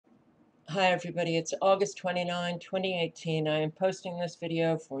Hi everybody, it's August 29, 2018. I am posting this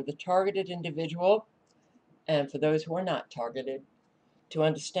video for the targeted individual and for those who are not targeted to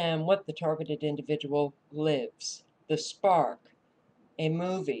understand what the targeted individual lives. The Spark, a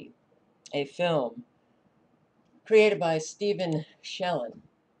movie, a film created by Shellen.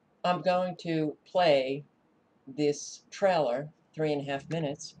 I'm going to play this trailer, 3.5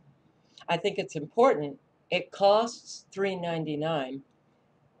 minutes. I think it's important. It costs $3.99.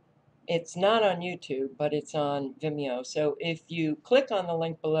 It's not on YouTube, but it's on Vimeo. So if you click on the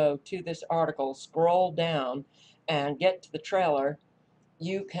link below to this article, scroll down and get to the trailer,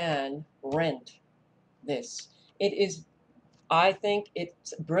 you can rent this. It is, I think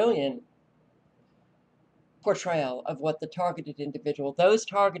it's a brilliant portrayal of what the targeted individual, those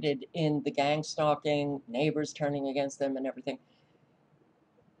targeted in the gang stalking, neighbors turning against them and everything.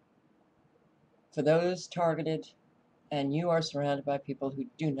 For those targeted, and you are surrounded by people who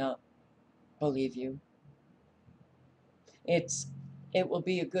do not believe you, it will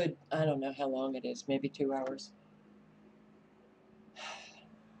be a good, I don't know how long it is, maybe 2 hours.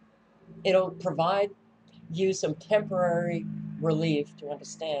 It'll provide you some temporary relief to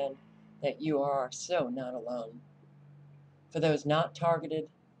understand that you are so not alone. For those not targeted,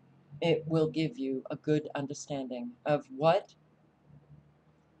 it will give you a good understanding of what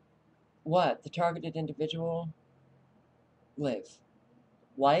the targeted individual live.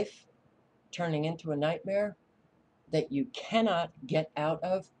 Life turning into a nightmare that you cannot get out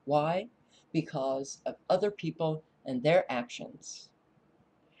of. Why? Because of other people and their actions.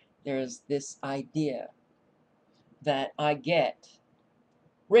 There's this idea that I get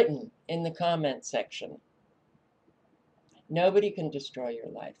written in the comment section. Nobody can destroy your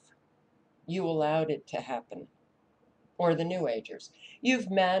life. You allowed it to happen. Or the New Agers. You've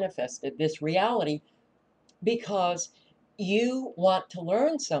manifested this reality because you want to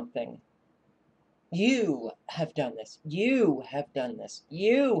learn something. You have done this. You have done this.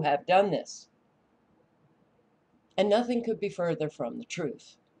 You have done this. And nothing could be further from the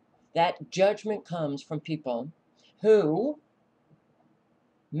truth. That judgment comes from people who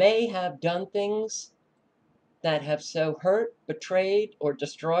may have done things that have so hurt, betrayed, or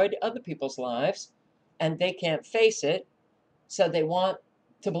destroyed other people's lives, and they can't face it, so they want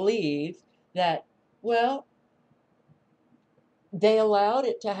to believe that, well, they allowed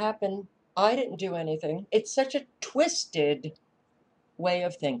it to happen. I didn't do anything. It's such a twisted way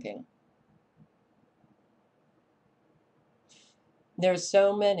of thinking. There's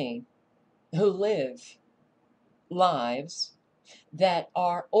so many who live lives that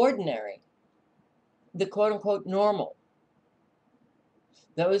are ordinary, the quote-unquote normal,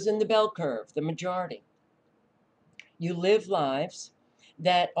 those in the bell curve, the majority. You live lives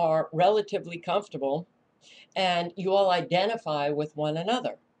that are relatively comfortable, and you all identify with one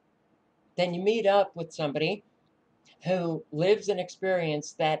another. Then you meet up with somebody who lives an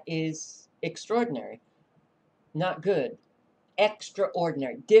experience that is extraordinary, not good,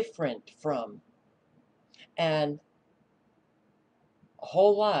 extraordinary, different from, and a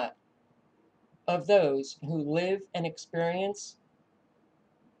whole lot of those who live an experience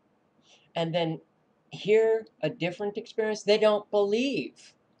and then hear a different experience, they don't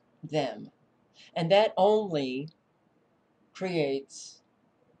believe them. And that only creates,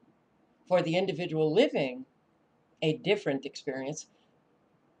 for the individual living a different experience,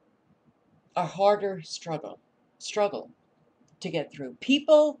 a harder struggle to get through.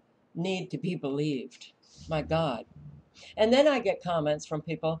 People need to be believed. My God. And then I get comments from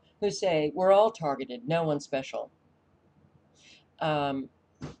people who say, we're all targeted, no one's special.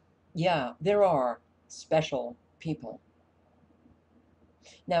 Yeah, there are special people.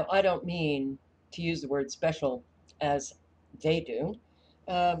 Now, I don't mean to use the word special as they do,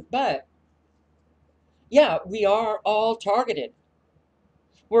 but yeah, we are all targeted.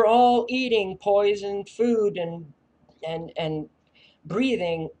 We're all eating poisoned food and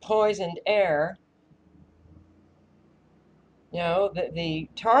breathing poisoned air. You know, the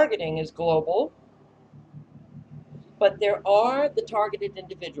targeting is global, but there are the targeted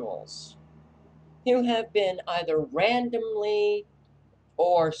individuals who have been either randomly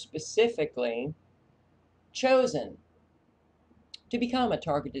or specifically chosen to become a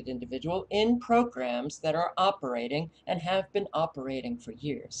targeted individual in programs that are operating and have been operating for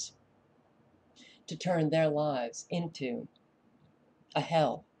years to turn their lives into a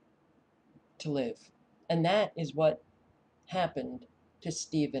hell to live. And that is what happened to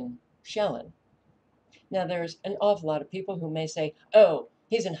Stephen Shellen. Now, there's an awful lot of people who may say, oh,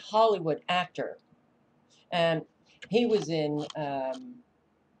 he's a Hollywood actor. And he was in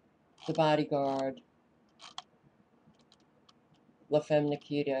The Bodyguard, La Femme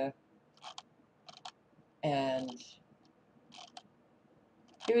Nikita, And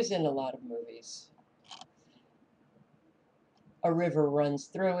he was in a lot of movies. A River Runs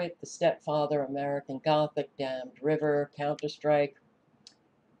Through It, The Stepfather, American Gothic, Damned River, Counter-Strike,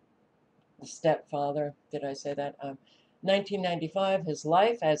 The Stepfather. Did I say that? 1995, his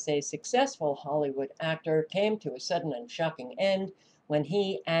life as a successful Hollywood actor came to a sudden and shocking end when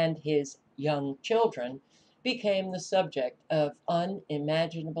he and his young children became the subject of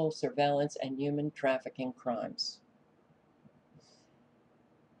unimaginable surveillance and human trafficking crimes.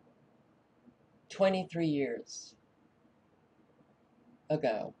 23 years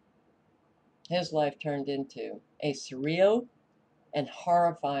ago, his life turned into a surreal and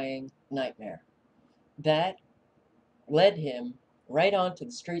horrifying nightmare that led him right onto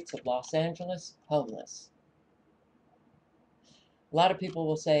the streets of Los Angeles, homeless. A lot of people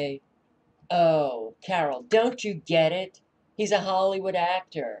will say, "Oh, Carol, don't you get it? He's a Hollywood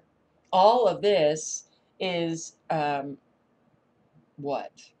actor. All of this is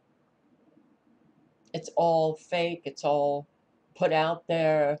what? It's all fake. It's all put out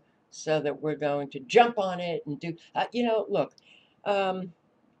there so that we're going to jump on it and do." Look, um,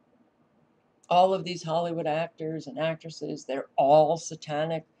 all of these Hollywood actors and actresses, they're all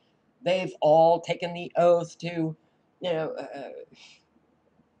satanic. They've all taken the oath to, you know,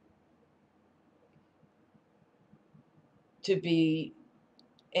 to be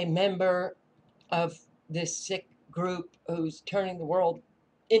a member of this sick group who's turning the world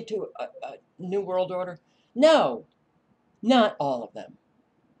into a new world order. No, not all of them.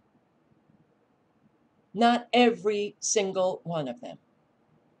 Not every single one of them.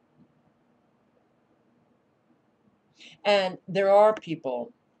 And there are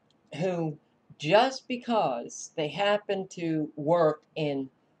people who, just because they happen to work in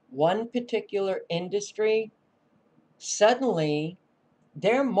one particular industry, suddenly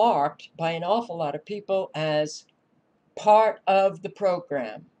they're marked by an awful lot of people as part of the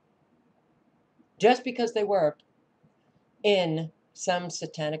program just because they work in some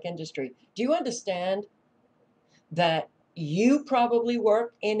satanic industry. Do you understand that you probably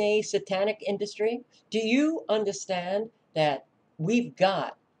work in a satanic industry? Do you understand that we've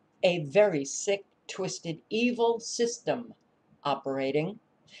got a very sick, twisted, evil system operating,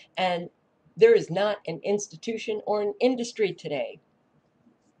 and there is not an institution or an industry today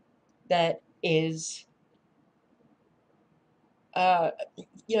that is uh,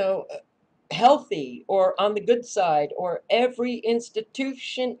 you know, healthy or on the good side, or every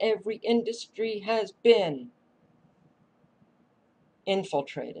institution, every industry has been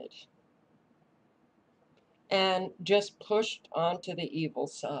infiltrated and just pushed onto the evil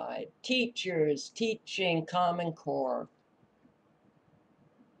side. Teachers teaching Common Core.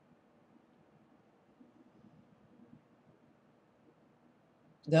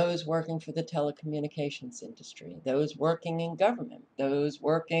 Those working for the telecommunications industry, those working in government, those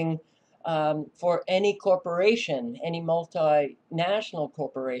working for any corporation, any multinational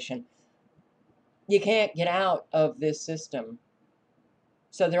corporation. You can't get out of this system.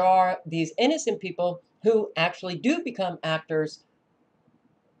 So there are these innocent people who actually do become actors,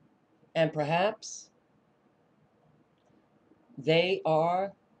 and perhaps they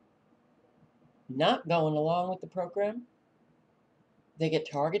are not going along with the program. They get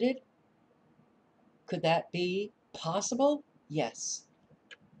targeted. Could that be possible? Yes.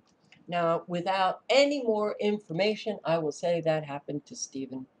 Now, without any more information, I will say that happened to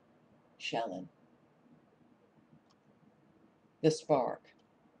Stephen Shellen. The spark.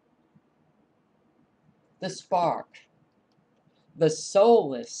 The spark. The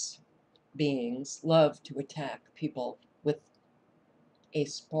soulless beings love to attack people with a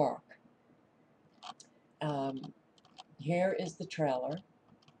spark. Here is the trailer,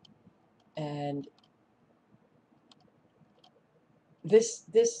 and this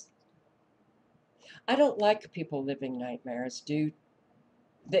I don't like people living nightmares due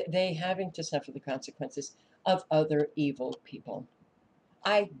they having to suffer the consequences of other evil people.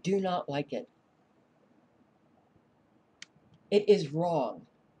 I do not like it. It is wrong.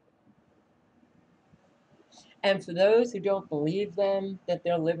 And for those who don't believe them that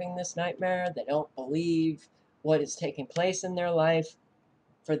they're living this nightmare, they don't believe what is taking place in their life,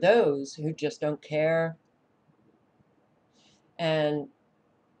 for those who just don't care, and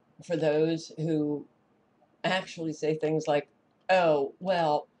for those who actually say things like, "Oh,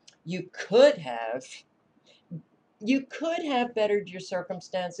 well, you could have bettered your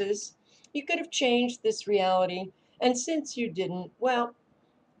circumstances. You could have changed this reality. And since you didn't, well,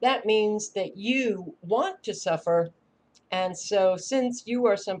 that means that you want to suffer. And so, since you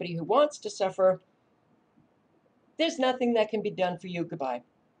are somebody who wants to suffer, there's nothing that can be done for you. Goodbye."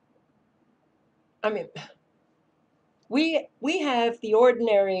 I mean, we have the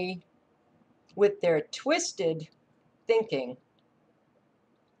ordinary with their twisted thinking,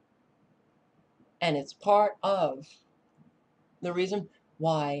 and it's part of the reason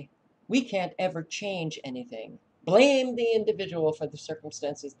why we can't ever change anything. Blame the individual for the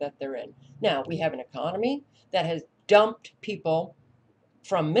circumstances that they're in. Now, we have an economy that has dumped people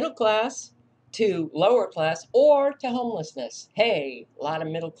from middle class to lower class or to homelessness. Hey, a lot of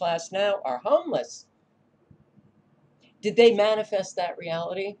middle class now are homeless. Did they manifest that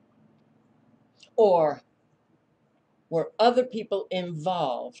reality? Or were other people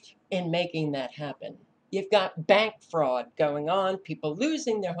involved in making that happen? You've got bank fraud going on, people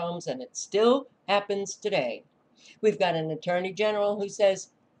losing their homes, and it still happens today. We've got an attorney general who says,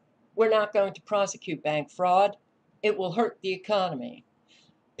 we're not going to prosecute bank fraud. It will hurt the economy.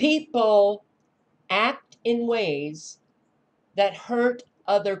 People act in ways that hurt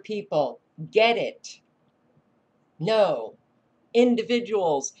other people. Get it? No.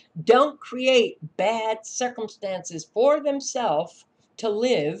 Individuals don't create bad circumstances for themselves to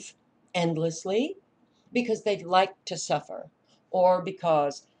live endlessly because they'd like to suffer, or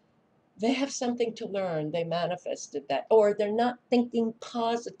because they have something to learn, they manifested that, or they're not thinking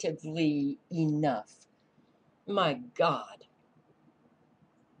positively enough. My God.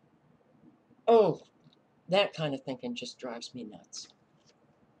 Oh, that kind of thinking just drives me nuts.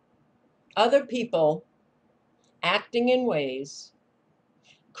 Other people acting in ways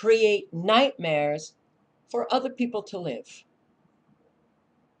create nightmares for other people to live.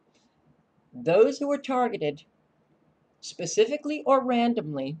 Those who are targeted, specifically or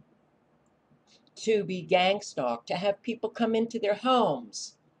randomly, to be gang stalked, to have people come into their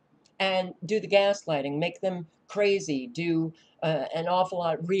homes and do the gaslighting, make them crazy, do an awful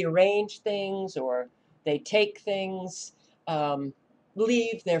lot, rearrange things, or they take things,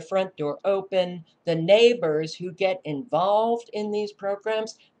 leave their front door open. The neighbors who get involved in these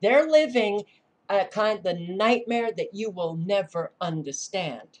programs, they're living a kind of nightmare that you will never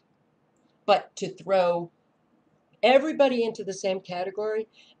understand. But to throw everybody into the same category,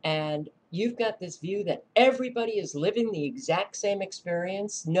 and you've got this view that everybody is living the exact same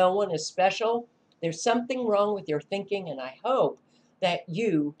experience, no one is special, there's something wrong with your thinking, and I hope that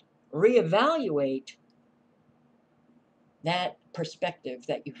you reevaluate that perspective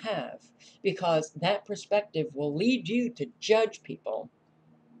that you have, because that perspective will lead you to judge people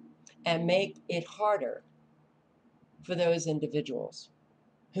and make it harder for those individuals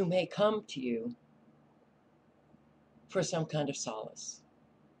who may come to you for some kind of solace.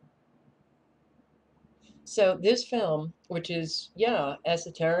 So this film, which is, yeah,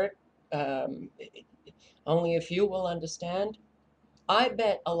 esoteric, um, only a few will understand. I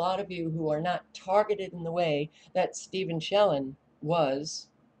bet a lot of you who are not targeted in the way that Stephen Shellen was,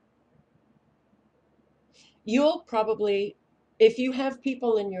 you'll probably, if you have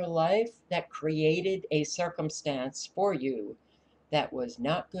people in your life that created a circumstance for you that was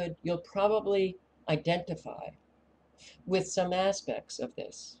not good, you'll probably identify with some aspects of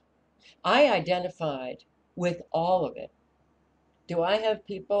this. I identified with all of it. Do I have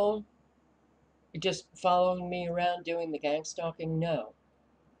people just following me around doing the gang stalking? No.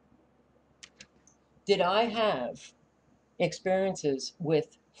 Did I have experiences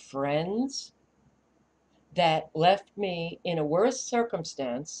with friends that left me in a worse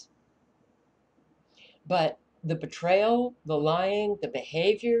circumstance, but the betrayal, the lying, the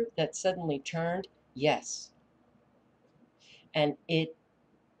behavior that suddenly turned? Yes. And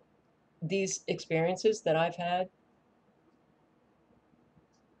these experiences that I've had,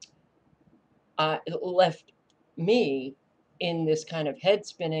 it left me in this kind of head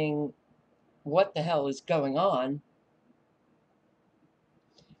spinning, what the hell is going on?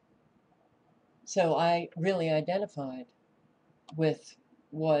 So I really identified with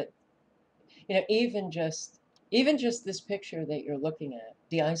what, even just this picture that you're looking at,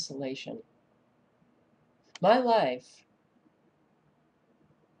 the isolation. My life,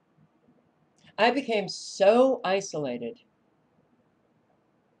 I became so isolated,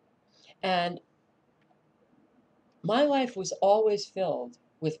 and my life was always filled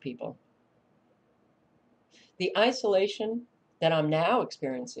with people. The isolation that I'm now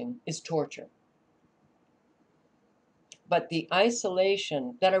experiencing is torture. But the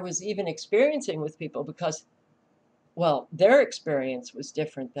isolation that I was even experiencing with people, because, well, their experience was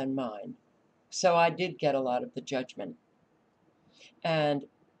different than mine. So I did get a lot of the judgment. And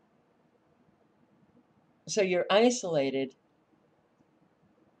so you're isolated.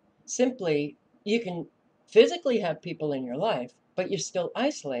 Simply, you can physically have people in your life, but you're still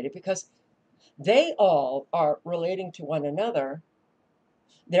isolated because they all are relating to one another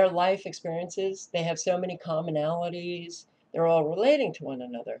Their life experiences, they have so many commonalities. They're all relating to one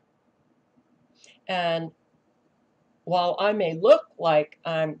another. And while I may look like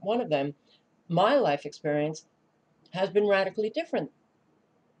I'm one of them, my life experience has been radically different.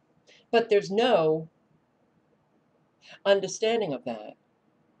 But there's no understanding of that.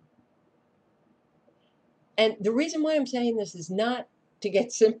 And the reason why I'm saying this is not to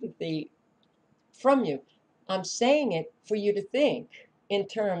get sympathy from you. I'm saying it for you to think in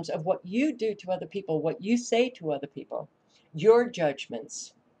terms of what you do to other people, what you say to other people, your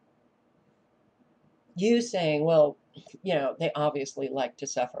judgments. You saying, well, they obviously like to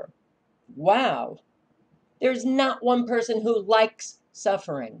suffer. Wow. There's not one person who likes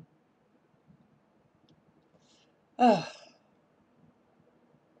suffering. Oh.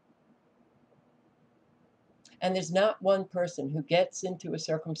 And there's not one person who gets into a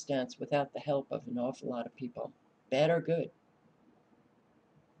circumstance without the help of an awful lot of people, bad or good.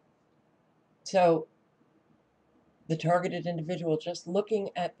 So the targeted individual, just looking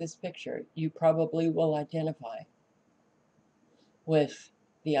at this picture, you probably will identify with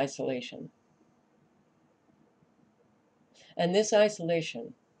the isolation. And this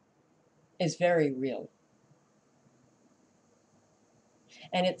isolation is very real.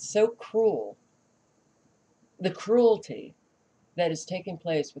 And it's so cruel. The cruelty that is taking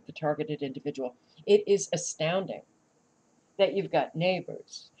place with the targeted individual, it is astounding that you've got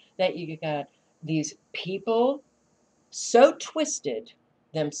neighbors, that you've got these people so twisted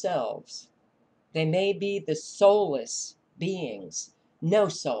themselves. They may be the soulless beings, no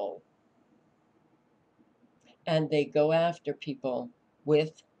soul. And they go after people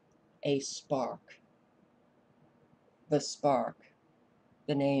with a spark. The Spark,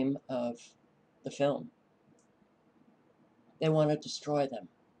 the name of the film. They want to destroy them.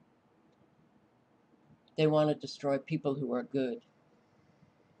 They want to destroy people who are good,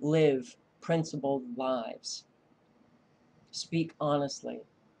 live principled lives, speak honestly.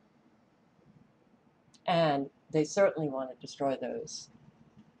 And they certainly want to destroy those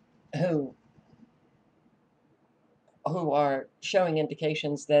who are showing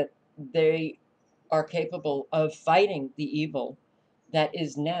indications that they are capable of fighting the evil that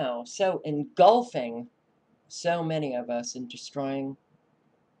is now so engulfing so many of us and destroying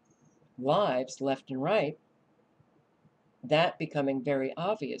lives left and right. That becoming very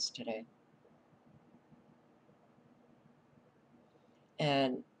obvious today.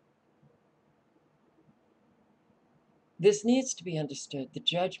 And this needs to be understood. The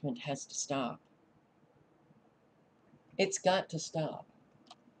judgment has to stop. It's got to stop.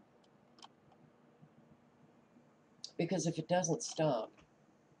 Because if it doesn't stop,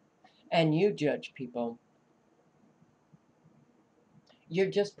 and you judge people, you're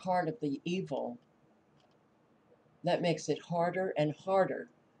just part of the evil that makes it harder and harder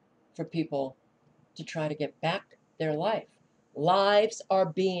for people to try to get back their life. Lives are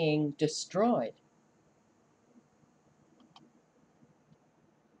being destroyed.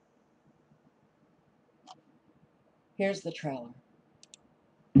 Here's the trailer.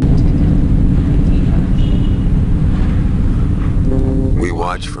 We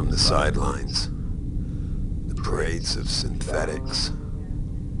watch from the sidelines. The parades of synthetics,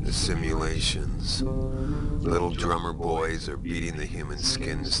 the simulations. Little drummer boys are beating the human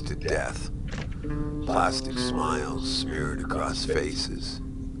skins to death. Plastic smiles smeared across faces.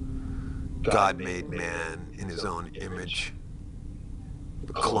 God made man in his own image.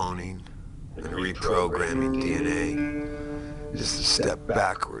 The cloning and reprogramming DNA is the step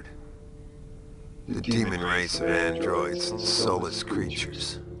backward. The demon race of androids and soulless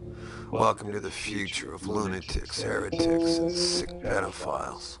creatures. Welcome to the future of lunatics, heretics, and sick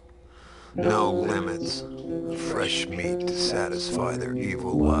pedophiles. No limits of fresh meat to satisfy their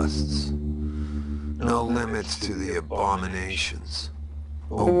evil lusts. No limits to the abominations.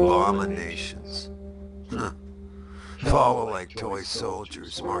 Abominations. Follow like toy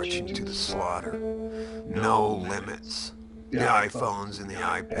soldiers marching to the slaughter. No limits. The iPhones and the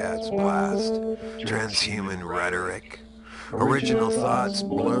iPads blast. Transhuman rhetoric. Original thoughts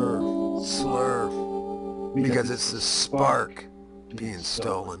blur, slur. Because it's the spark being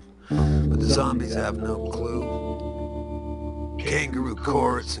stolen. But the zombies have no clue. Kangaroo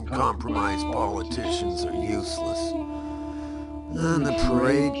courts and compromised politicians are useless. And the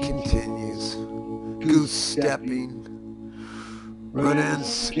parade continues. Goose stepping.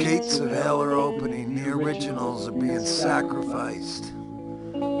 Rodin's gates of hell are opening. The originals are being sacrificed.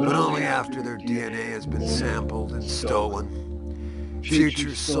 But only after their DNA has been sampled and stolen.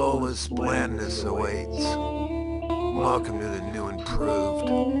 Future soulless blandness awaits. Welcome to the new improved.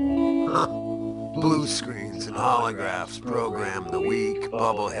 Blue screens and holographs program the week.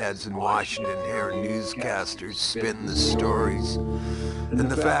 Bubbleheads and Washington hair newscasters spin the stories. And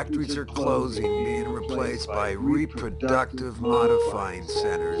the factories are closing, being replaced by reproductive modifying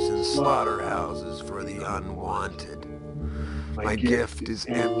centers and slaughterhouses for the unwanted. My gift is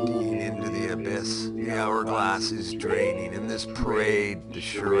emptying into the abyss. The hourglass is draining. In this parade, the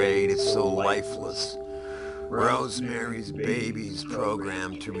charade is so lifeless. Rosemary's babies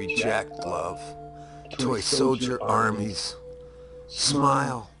programmed to reject love. Toy soldier armies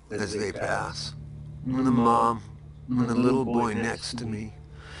smile as they pass. And the mom and the little boy next to me,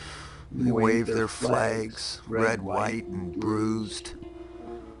 they wave their flags, red, white, and bruised.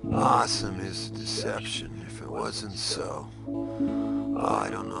 Awesome is deception if it wasn't so. Oh, I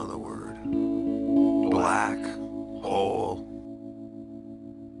don't know the word. Black hole.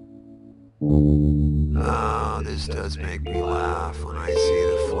 Oh, this does make me laugh when I see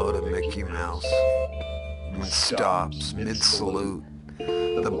the float of Mickey Mouse. It stops mid-salute.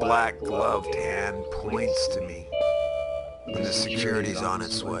 The black-gloved hand points to me. And the security's on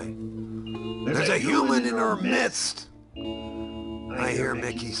its way. There's a human in our midst! I hear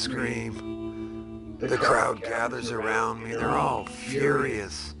Mickey scream. The crowd gathers around me. They're all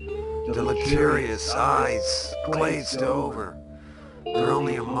furious, deleterious, eyes glazed over. Their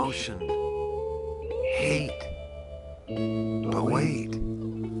only emotion, hate. But wait,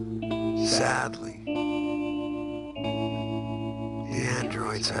 sadly, the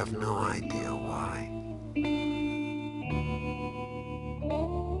androids have no idea why.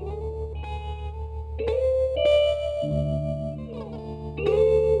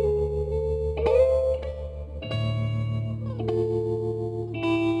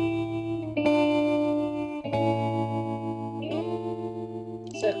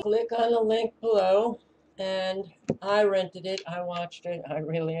 So click on the link below, and I rented it, I watched it, I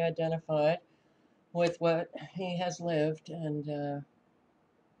really identified with what he has lived, and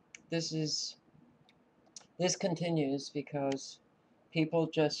this continues because people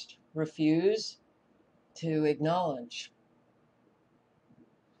just refuse to acknowledge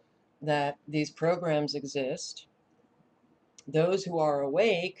that these programs exist. Those who are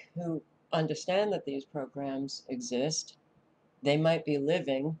awake, who understand that these programs exist, they might be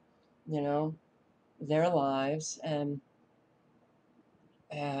living, their lives, and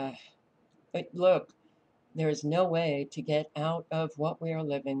but look, there is no way to get out of what we are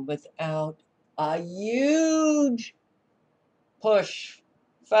living without a huge push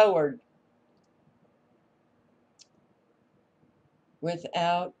forward,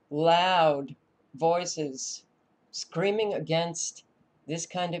 without loud voices screaming against this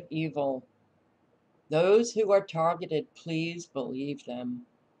kind of evil. Those who are targeted, please believe them.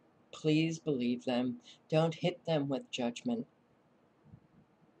 Please believe them. Don't hit them with judgment,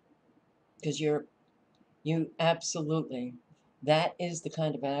 because you absolutely, that is the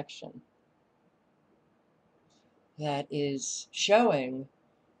kind of action that is showing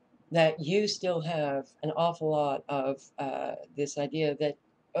that you still have an awful lot of this idea that,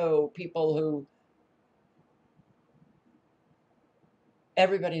 oh, people who,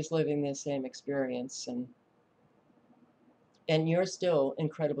 everybody's living the same experience, and you're still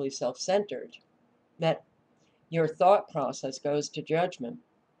incredibly self-centered, that your thought process goes to judgment.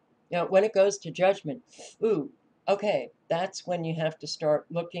 When it goes to judgment, ooh, okay, that's when you have to start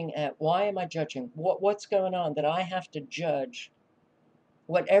looking at, why am I judging? What's going on that I have to judge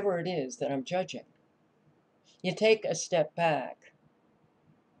whatever it is that I'm judging? You take a step back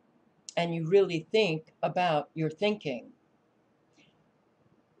and you really think about your thinking.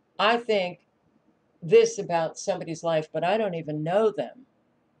 I think this about somebody's life, but I don't even know them.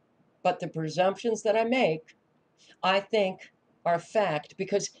 But the presumptions that I make, I think are fact,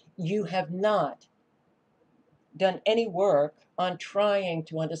 because you have not done any work on trying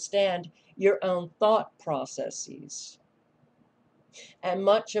to understand your own thought processes. And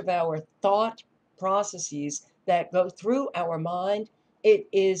much of our thought processes that go through our mind, it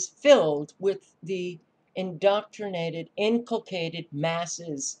is filled with the indoctrinated, inculcated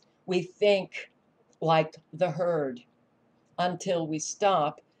masses. We think like the herd until we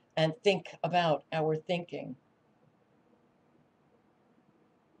stop and think about our thinking.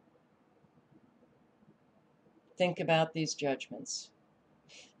 Think about these judgments.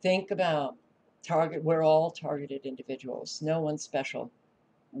 Think about we're all targeted individuals. No one's special.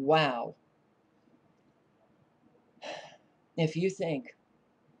 Wow. If you think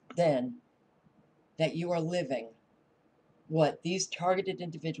then that you are living what these targeted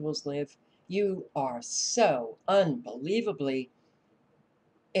individuals live, you are so unbelievably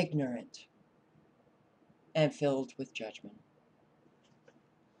ignorant and filled with judgment.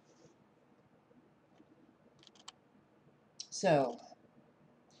 So,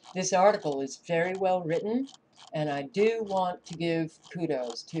 this article is very well written, and I do want to give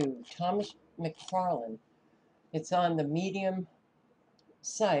kudos to Thomas McFarlane. It's on the Medium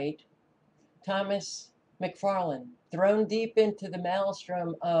site. Thomas McFarlane, thrown deep into the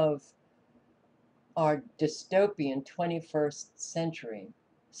maelstrom of our dystopian 21st century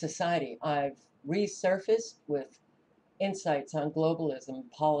society. I've resurfaced with insights on globalism,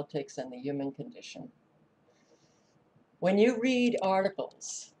 politics, and the human condition. When you read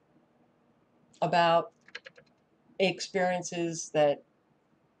articles about experiences that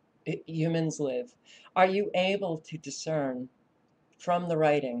humans live, are you able to discern from the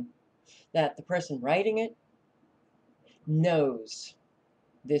writing that the person writing it knows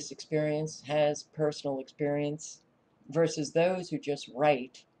this experience, has personal experience, versus those who just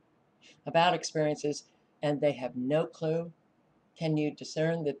write about experiences and they have no clue? Can you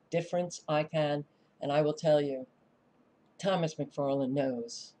discern the difference? I can, and I will tell you, Thomas McFarlane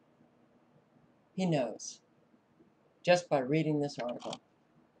knows. He knows just by reading this article.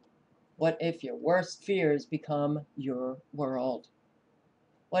 What if your worst fears become your world?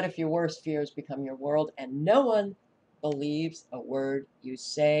 What if your worst fears become your world and no one believes a word you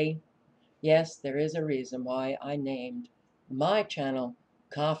say? Yes, there is a reason why I named my channel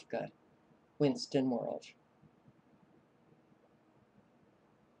Kafka Winston World.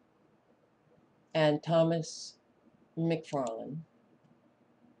 And Thomas McFarlane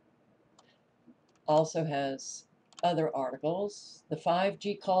also has other articles. The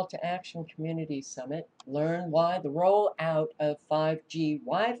 5G Call to Action Community Summit. Learn why the rollout of 5G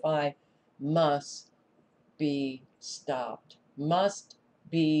Wi-Fi must be stopped. Must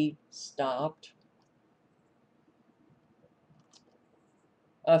be stopped.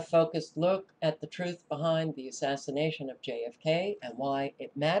 A focused look at the truth behind the assassination of JFK and why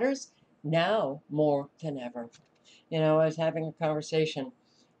it matters now more than ever. You know, I was having a conversation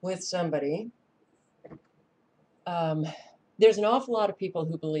with somebody. There's an awful lot of people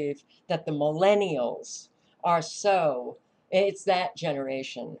who believe that the millennials are it's that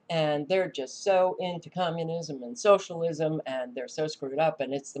generation, and they're just so into communism and socialism, and they're so screwed up,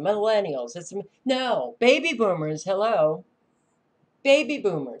 and it's the millennials. No, baby boomers, hello. Baby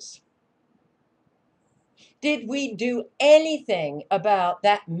boomers. Did we do anything about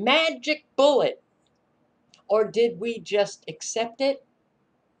that magic bullet, or did we just accept it?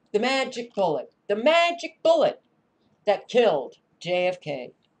 The magic bullet that killed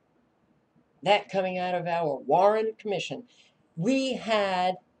JFK, that coming out of our Warren Commission. We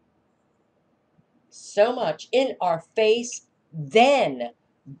had so much in our face then,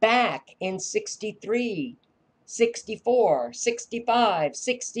 back in 63, 64, 65,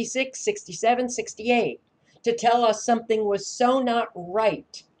 66, 67, 68, to tell us something was so not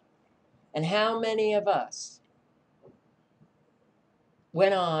right. And how many of us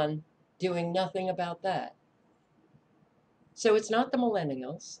went on doing nothing about that? So it's not the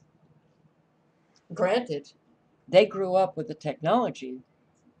millennials. Granted, they grew up with the technology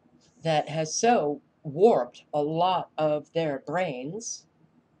that has so warped a lot of their brains.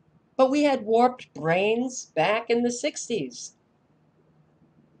 But we had warped brains back in the 60s,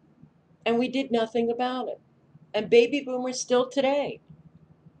 and we did nothing about it. And baby boomers still today.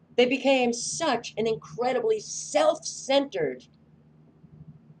 They became such an incredibly self-centered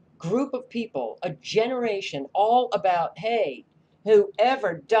group of people, a generation all about, hey,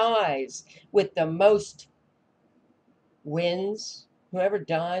 whoever dies with the most wins, whoever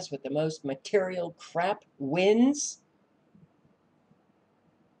dies with the most material crap wins.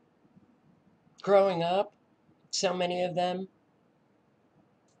 Growing up, so many of them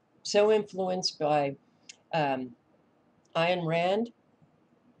so influenced by Ayn Rand,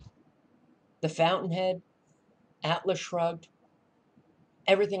 the Fountainhead, Atlas Shrugged,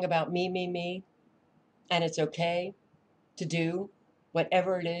 everything about me, and it's okay to do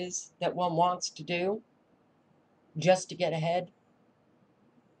whatever it is that one wants to do just to get ahead,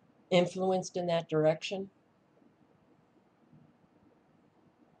 influenced in that direction.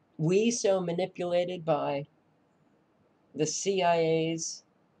 We so manipulated by the CIA's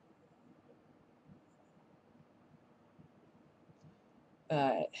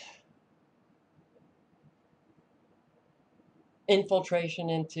infiltration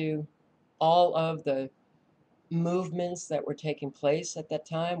into all of the movements that were taking place at that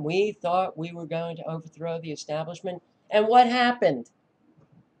time. We thought we were going to overthrow the establishment. And what happened?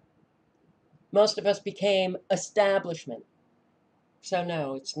 Most of us became establishment. So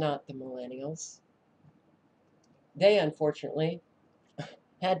no, it's not the millennials. They, unfortunately,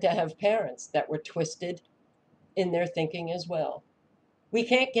 had to have parents that were twisted in their thinking as well. We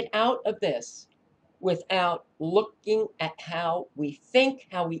can't get out of this. without looking at how we think,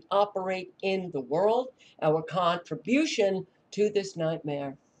 how we operate in the world, our contribution to this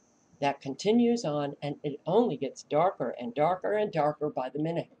nightmare that continues on, and it only gets darker and darker and darker by the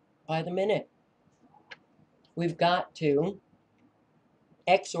minute. By the minute. We've got to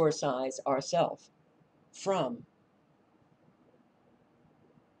exorcise ourselves from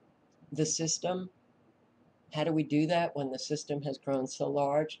the system. How do we do that when the system has grown so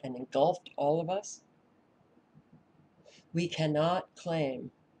large and engulfed all of us? We cannot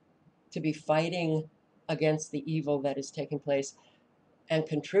claim to be fighting against the evil that is taking place and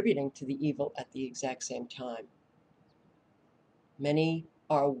contributing to the evil at the exact same time. Many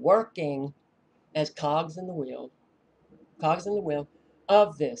are working as cogs in the wheel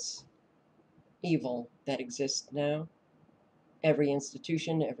of this evil that exists now. Every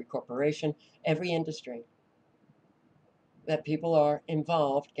institution, every corporation, every industry that people are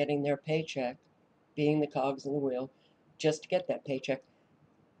involved getting their paycheck, being the cogs in the wheel, just to get that paycheck.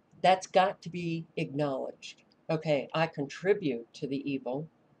 That's got to be acknowledged. Okay, I contribute to the evil,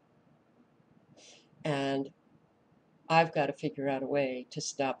 and I've got to figure out a way to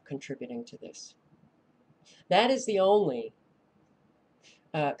stop contributing to this. That is the only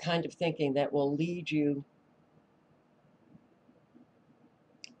kind of thinking that will lead you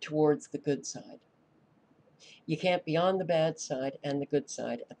towards the good side. You can't be on the bad side and the good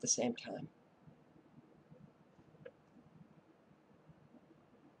side at the same time.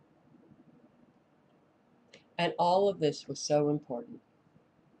 And all of this was so important.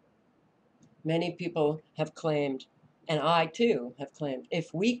 Many people have claimed, and I too have claimed,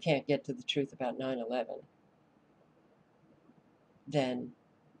 if we can't get to the truth about 9/11, then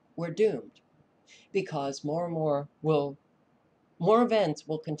we're doomed, because more and more events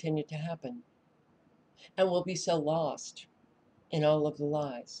will continue to happen, and we'll be so lost in all of the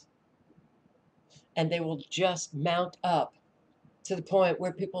lies, and they will just mount up to the point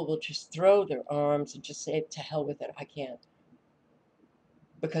where people will just throw their arms and just say, to hell with it, I can't.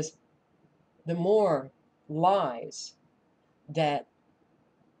 Because the more lies that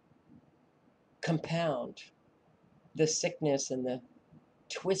compound the sickness and the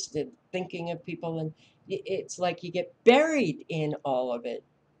twisted thinking of people, and it's like you get buried in all of it,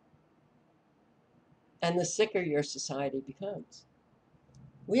 and the sicker your society becomes.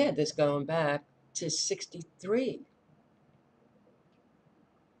 We had this going back to 63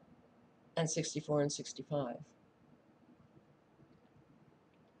 and 64 and 65.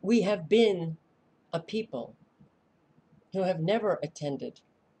 We have been a people who have never attended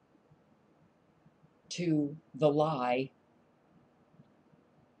to the lie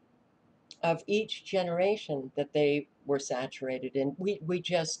of each generation that they were saturated in. We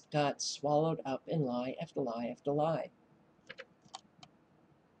just got swallowed up in lie after lie after lie.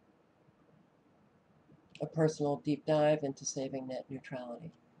 A personal deep dive into saving net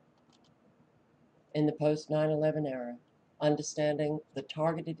neutrality. In the post 9/11 era, understanding the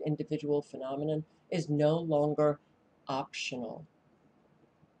targeted individual phenomenon is no longer optional.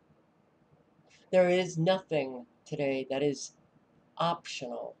 There is nothing today that is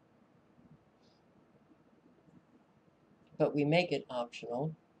optional, but we make it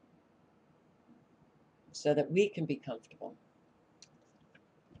optional so that we can be comfortable.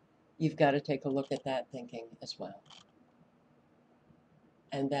 You've got to take a look at that thinking as well,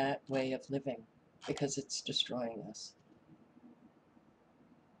 and that way of living, because it's destroying us.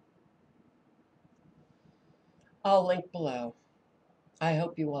 I'll link below. I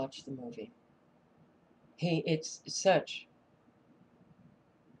hope you watch the movie. It's such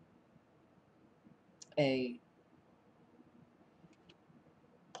a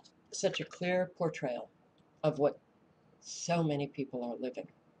clear portrayal of what so many people are living.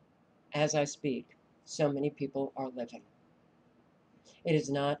 As I speak, so many people are living. It is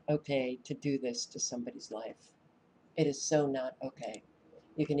not okay to do this to somebody's life. It is so not okay.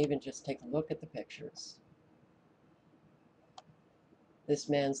 You can even just take a look at the pictures. This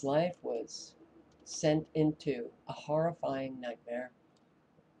man's life was sent into a horrifying nightmare,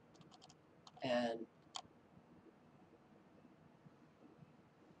 and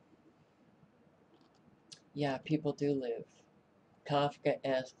yeah, people do live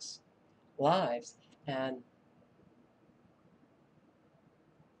Kafkaesque lives, and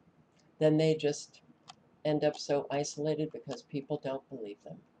then they just end up so isolated because people don't believe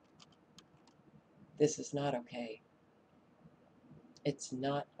them. This is not okay. It's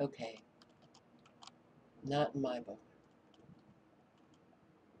not okay. Not in my book.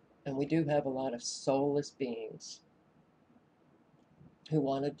 And we do have a lot of soulless beings who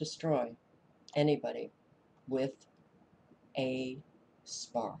want to destroy anybody with a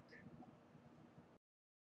spark.